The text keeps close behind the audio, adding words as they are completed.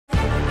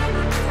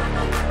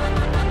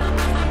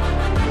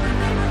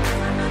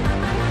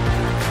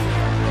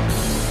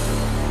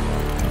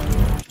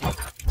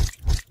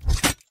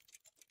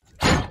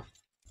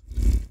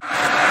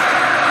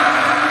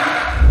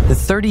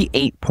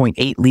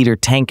38.8-liter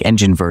tank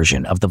engine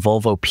version of the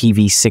Volvo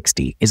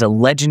PV60 is a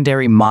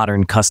legendary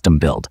modern custom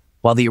build,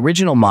 while the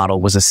original model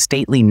was a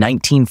stately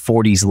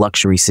 1940s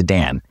luxury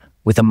sedan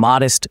with a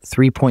modest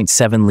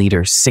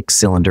 3.7-liter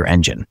six-cylinder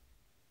engine.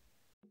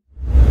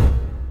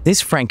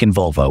 This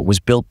Franken-Vulvo was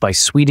built by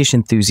Swedish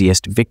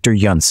enthusiast Victor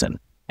Jönsson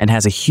and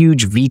has a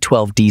huge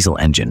V12 diesel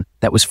engine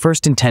that was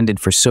first intended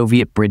for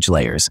Soviet bridge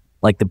layers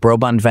like the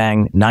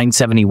Brobandvagn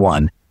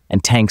 971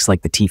 and tanks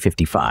like the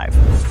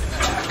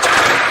T-55.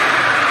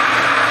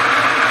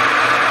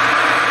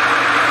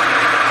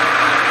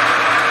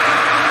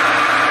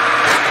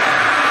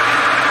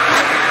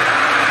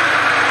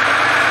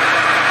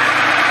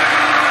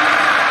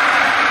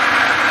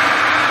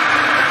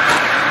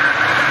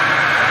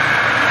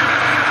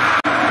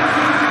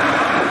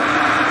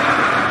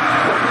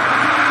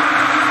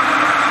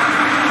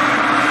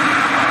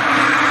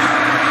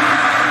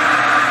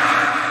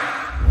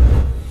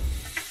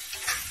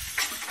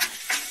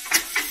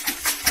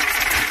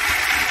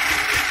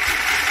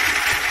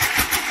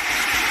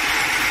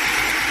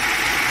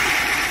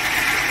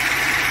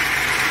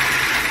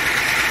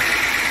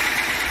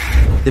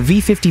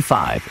 The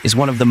V55 is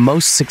one of the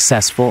most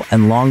successful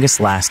and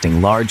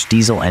longest-lasting large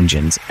diesel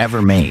engines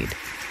ever made.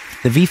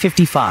 The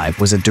V55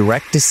 was a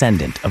direct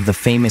descendant of the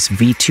famous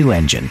V2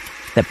 engine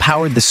that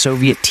powered the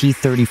Soviet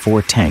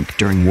T-34 tank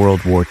during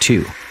World War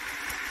II.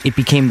 It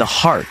became the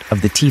heart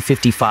of the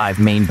T-55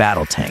 main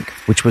battle tank,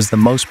 which was the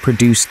most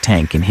produced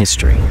tank in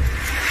history.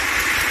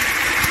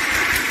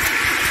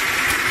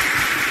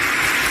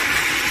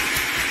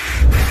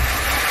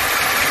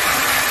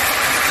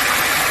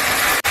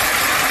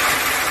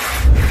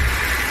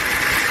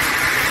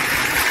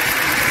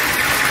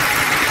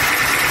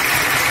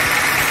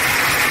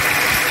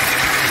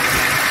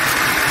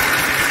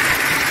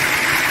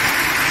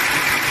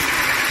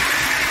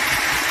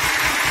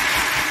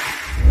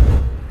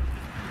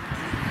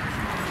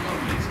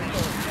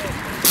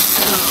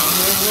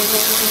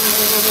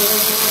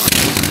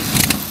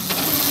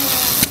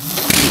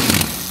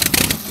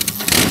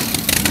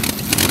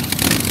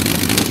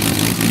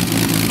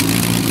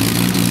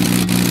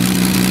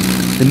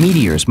 The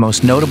Meteor's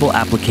most notable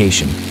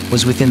application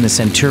was within the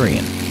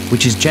Centurion,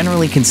 which is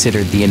generally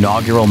considered the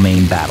inaugural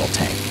main battle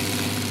tank.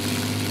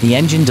 The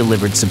engine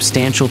delivered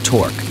substantial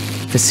torque,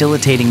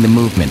 facilitating the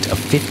movement of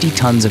 50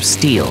 tons of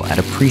steel at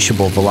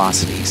appreciable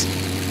velocities.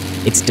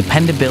 Its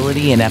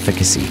dependability and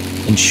efficacy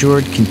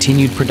ensured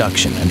continued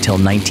production until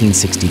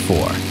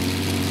 1964.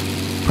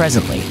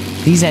 Presently,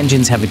 these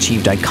engines have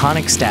achieved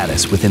iconic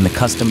status within the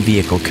custom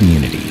vehicle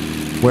community,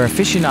 where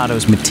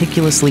aficionados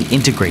meticulously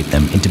integrate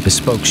them into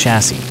bespoke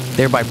chassis,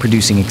 thereby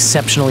producing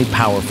exceptionally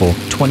powerful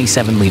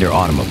 27-liter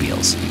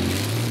automobiles.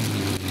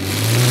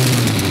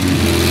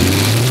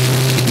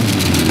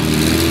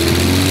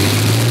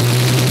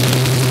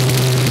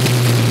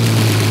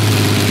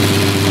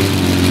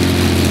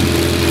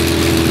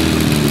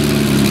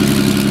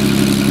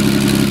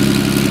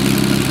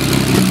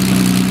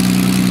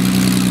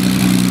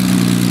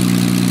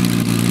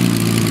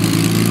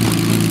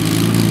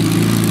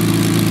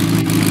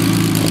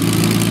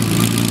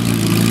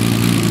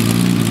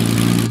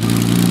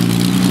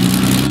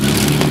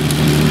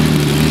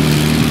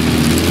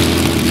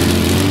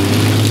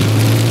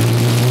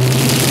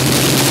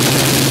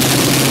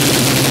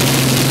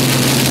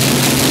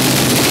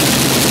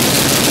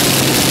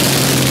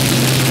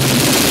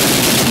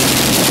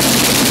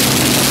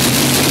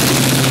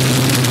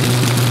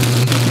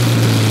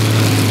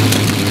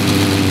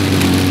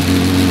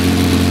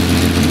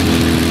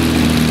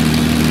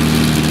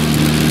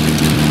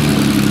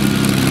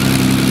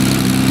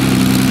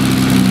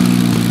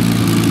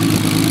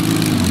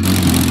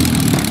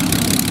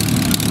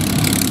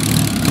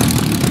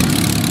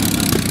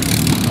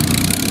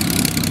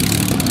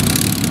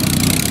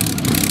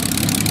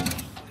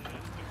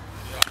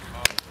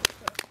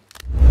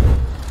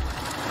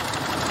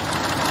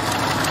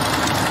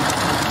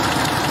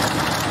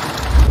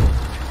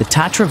 The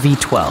Tatra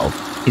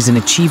V12 is an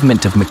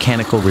achievement of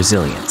mechanical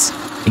resilience,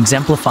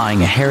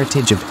 exemplifying a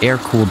heritage of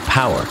air-cooled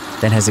power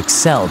that has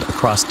excelled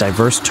across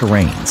diverse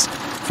terrains,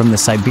 from the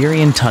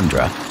Siberian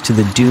tundra to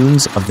the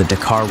dunes of the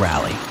Dakar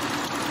Rally.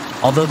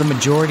 Although the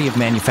majority of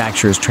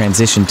manufacturers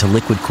transitioned to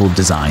liquid-cooled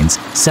designs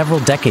several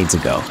decades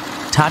ago,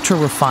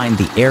 Tatra refined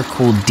the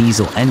air-cooled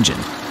diesel engine,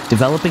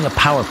 developing a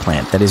power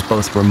plant that is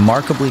both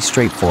remarkably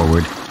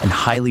straightforward and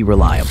highly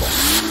reliable.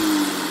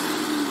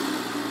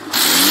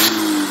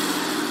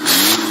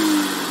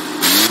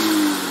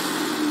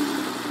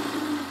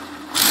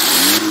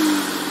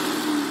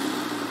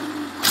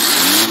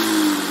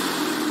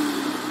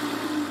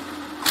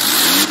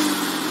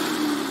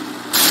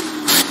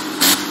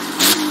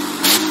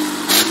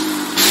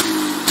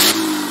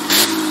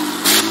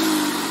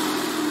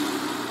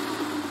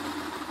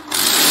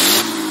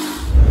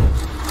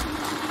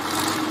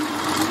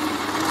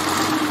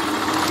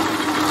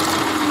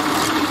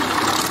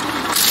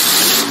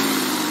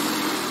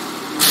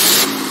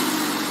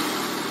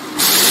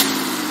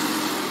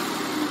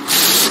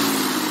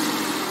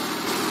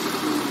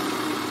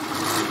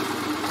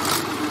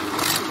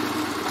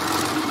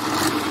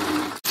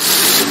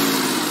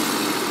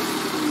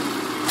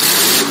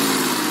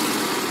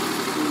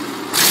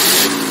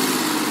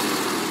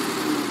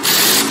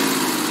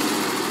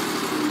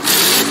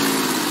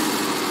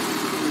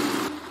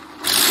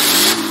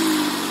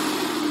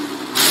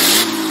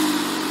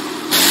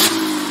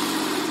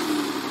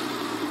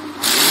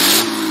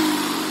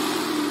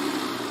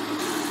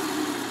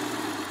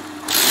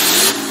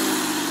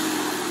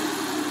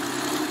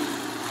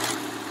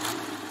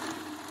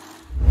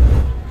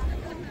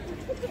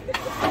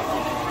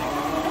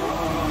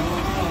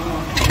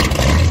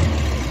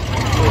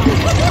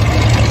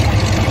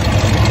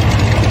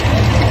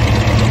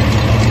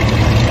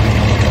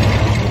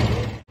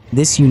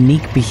 This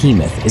unique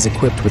behemoth is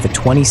equipped with a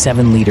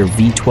 27-liter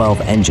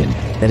V12 engine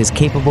that is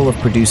capable of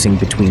producing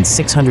between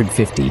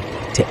 650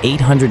 to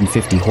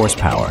 850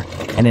 horsepower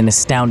and an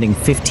astounding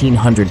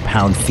 1,500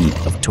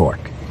 pound-feet of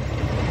torque.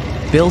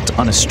 Built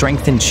on a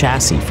strengthened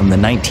chassis from the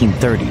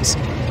 1930s,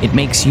 it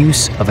makes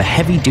use of a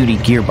heavy-duty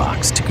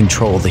gearbox to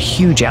control the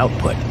huge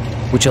output,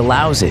 which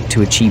allows it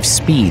to achieve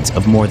speeds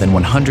of more than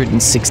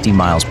 160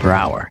 miles per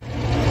hour.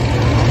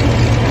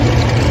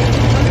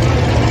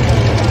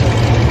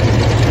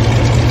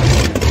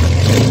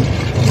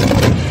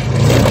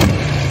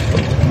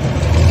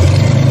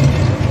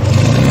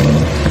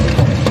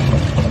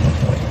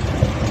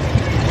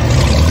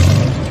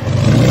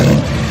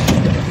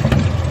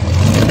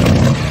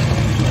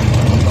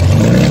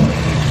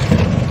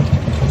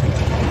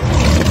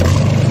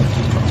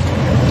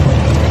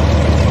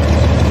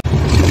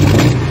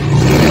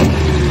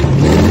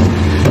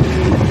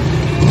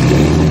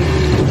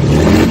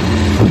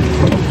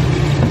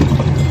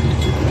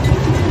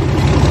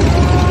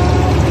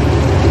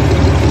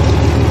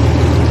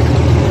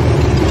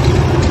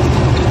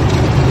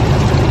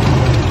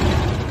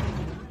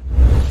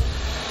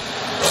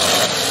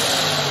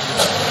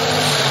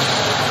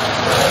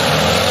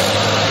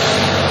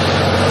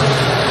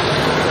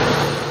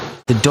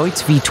 The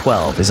DEUTZ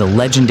V12 is a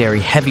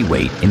legendary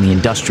heavyweight in the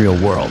industrial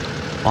world,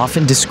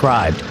 often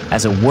described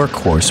as a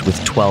workhorse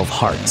with 12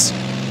 hearts.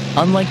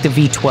 Unlike the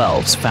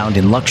V12s found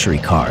in luxury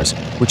cars,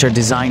 which are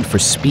designed for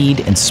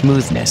speed and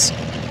smoothness,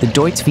 the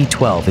DEUTZ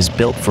V12 is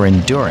built for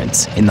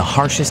endurance in the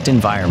harshest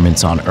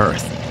environments on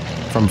Earth,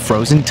 from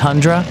frozen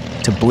tundra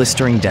to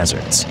blistering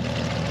deserts.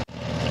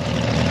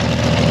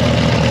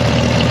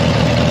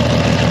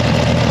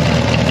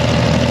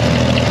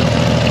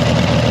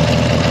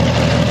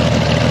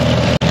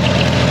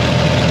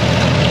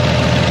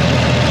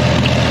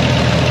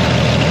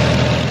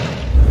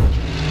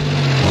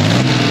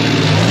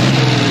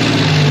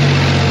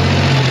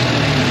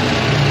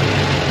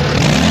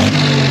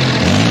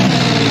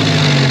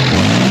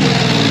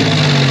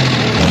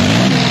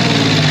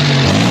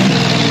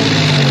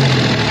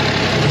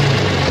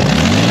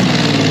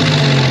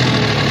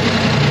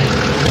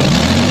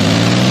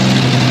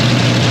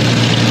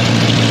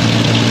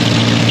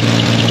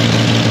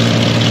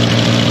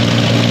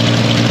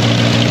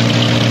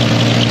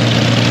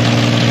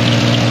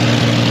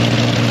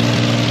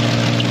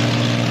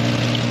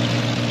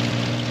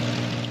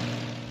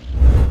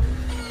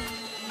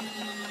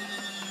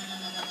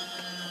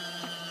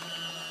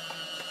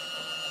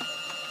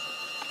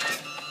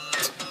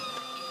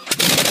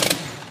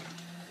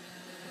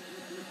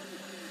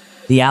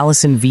 The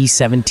Allison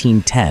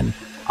V1710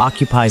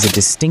 occupies a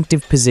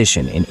distinctive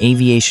position in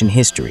aviation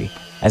history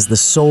as the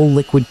sole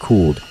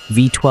liquid-cooled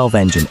V12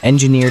 engine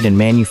engineered and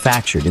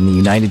manufactured in the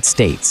United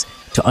States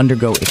to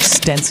undergo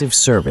extensive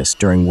service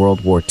during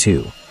World War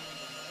II.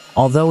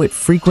 Although it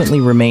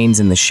frequently remains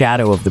in the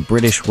shadow of the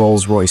British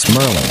Rolls-Royce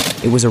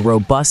MERLIN, it was a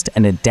robust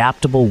and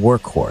adaptable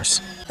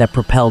workhorse that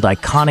propelled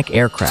iconic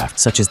aircraft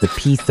such as the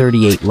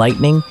P-38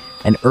 Lightning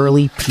and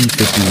early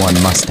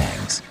P-51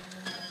 Mustangs.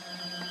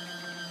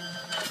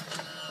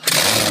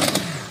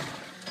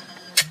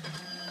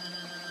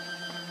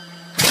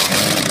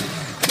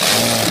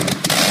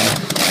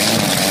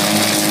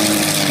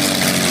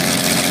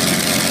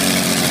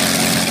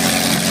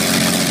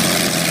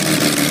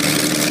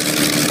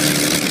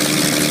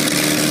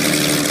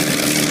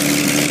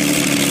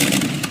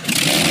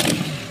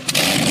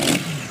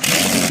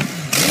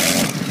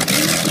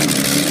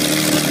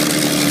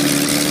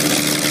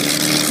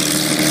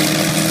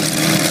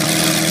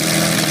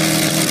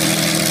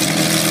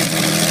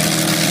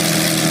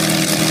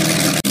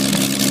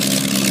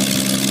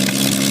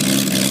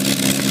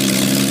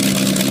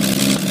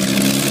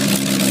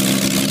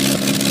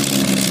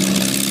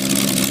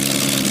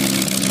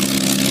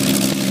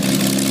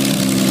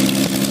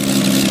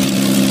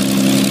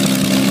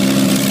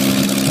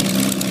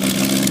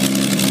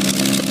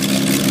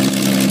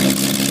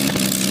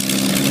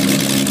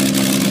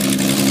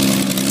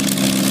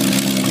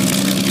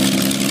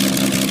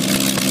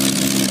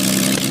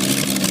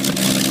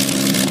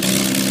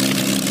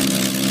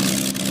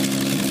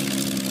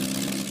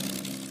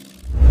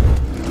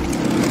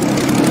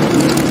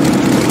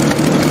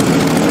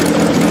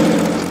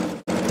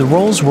 The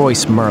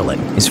Rolls-Royce MERLIN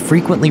is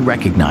frequently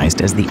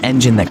recognized as the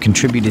engine that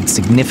contributed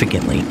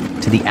significantly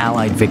to the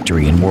Allied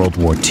victory in World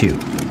War II.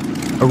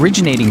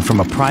 Originating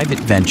from a private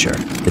venture,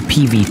 the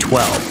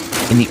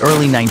PV12, in the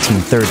early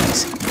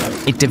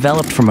 1930s, it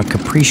developed from a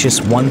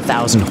capricious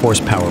 1,000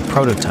 horsepower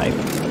prototype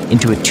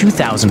into a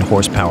 2,000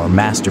 horsepower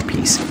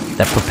masterpiece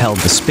that propelled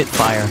the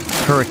Spitfire,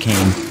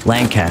 Hurricane,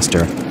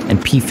 Lancaster,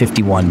 and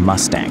P-51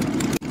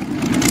 Mustang.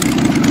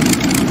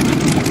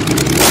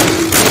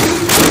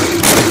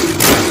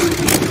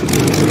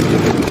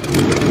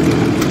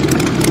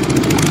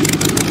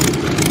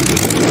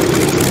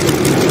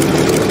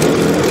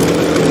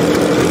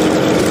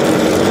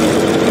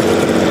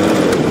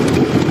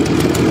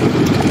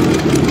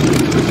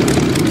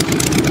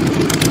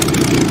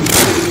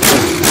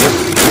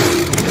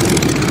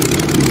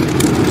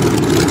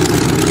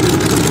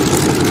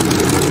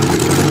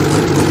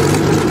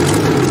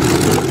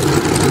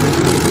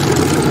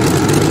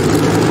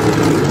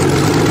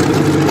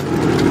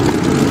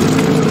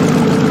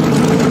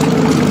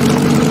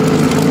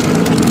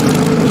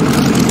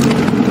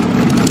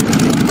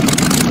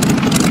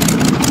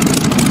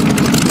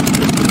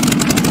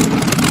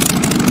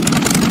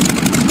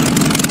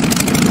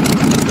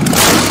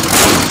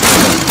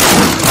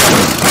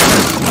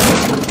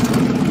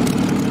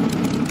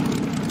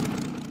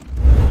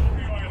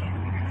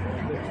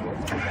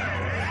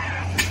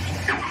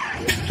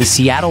 The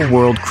Seattle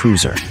World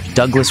Cruiser,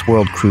 Douglas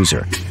World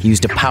Cruiser,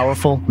 used a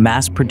powerful,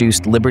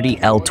 mass-produced Liberty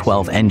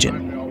L12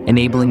 engine,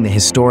 enabling the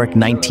historic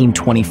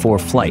 1924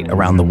 flight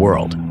around the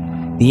world.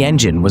 The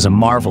engine was a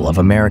marvel of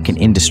American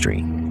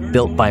industry,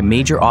 built by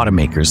major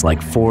automakers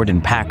like Ford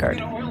and Packard,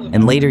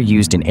 and later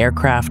used in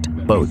aircraft,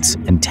 boats,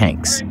 and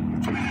tanks.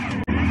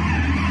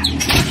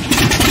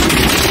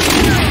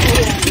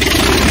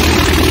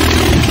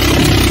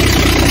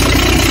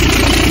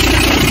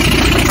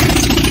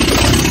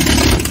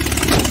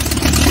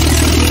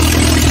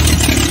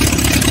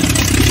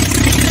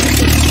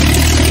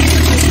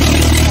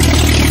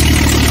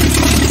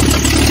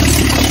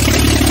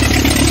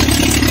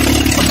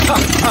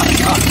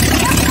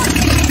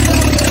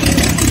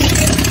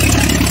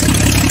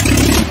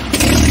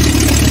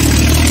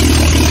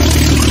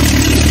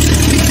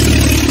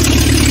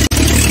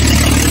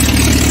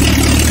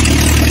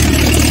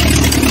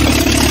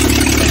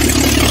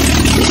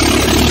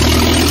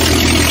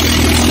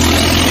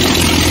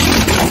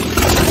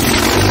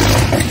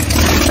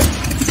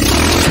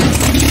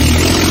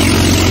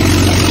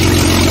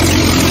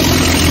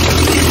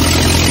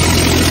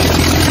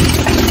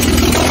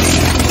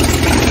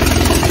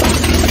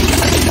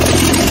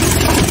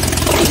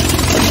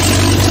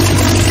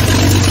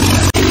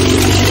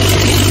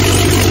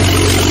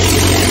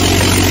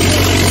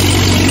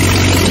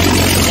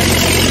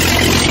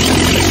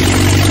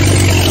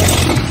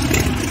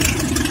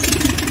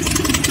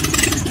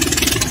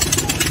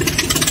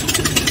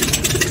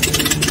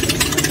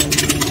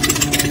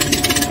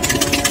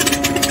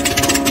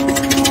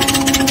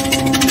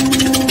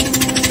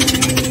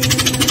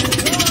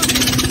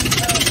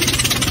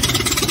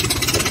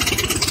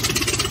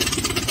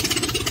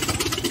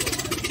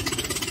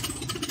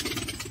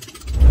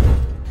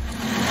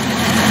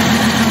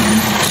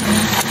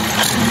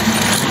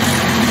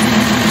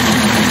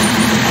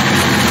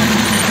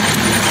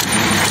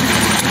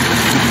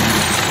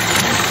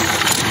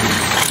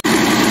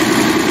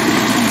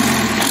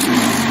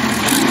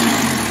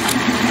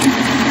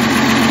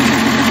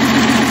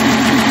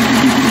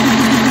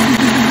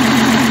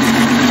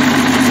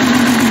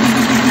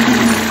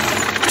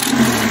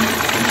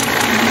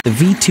 The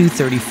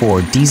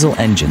V234 diesel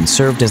engine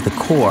served as the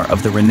core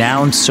of the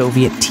renowned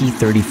Soviet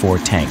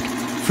T-34 tank,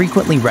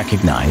 frequently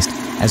recognized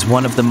as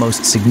one of the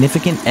most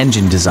significant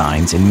engine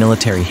designs in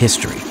military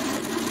history.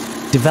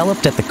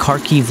 Developed at the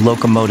Kharkiv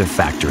locomotive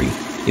factory,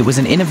 it was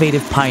an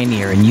innovative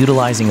pioneer in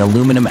utilizing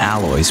aluminum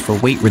alloys for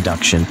weight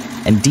reduction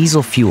and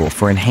diesel fuel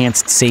for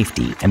enhanced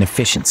safety and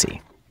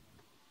efficiency.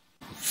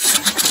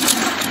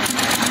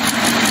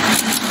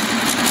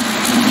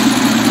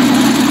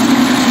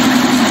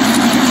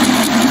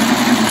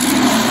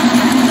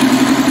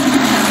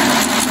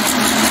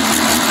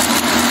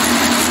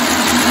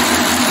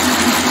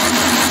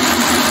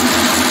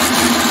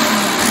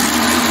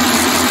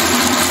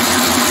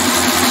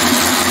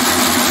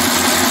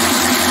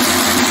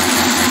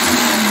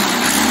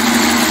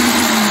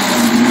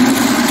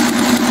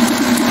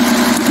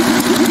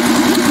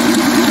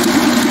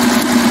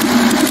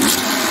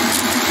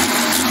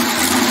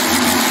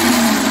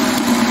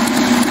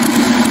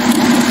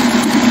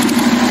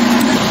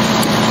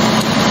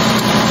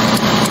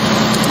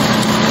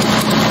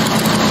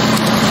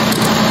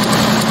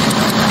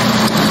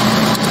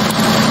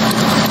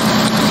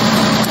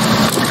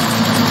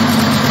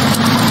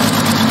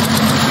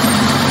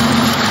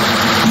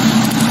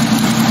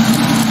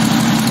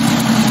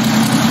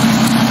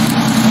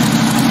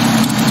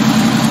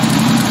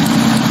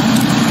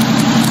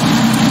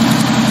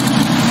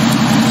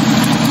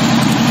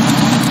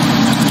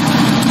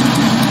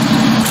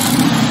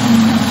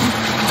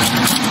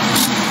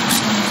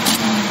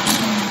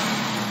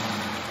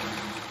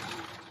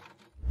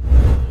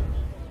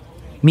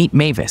 Meet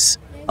Mavis,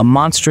 a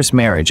monstrous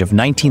marriage of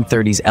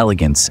 1930s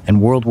elegance and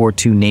World War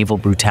II naval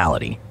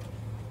brutality.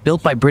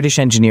 Built by British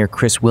engineer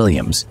Chris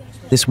Williams,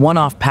 this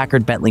one-off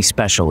Packard Bentley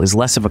Special is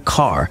less of a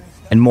car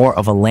and more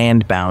of a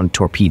land-bound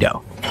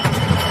torpedo.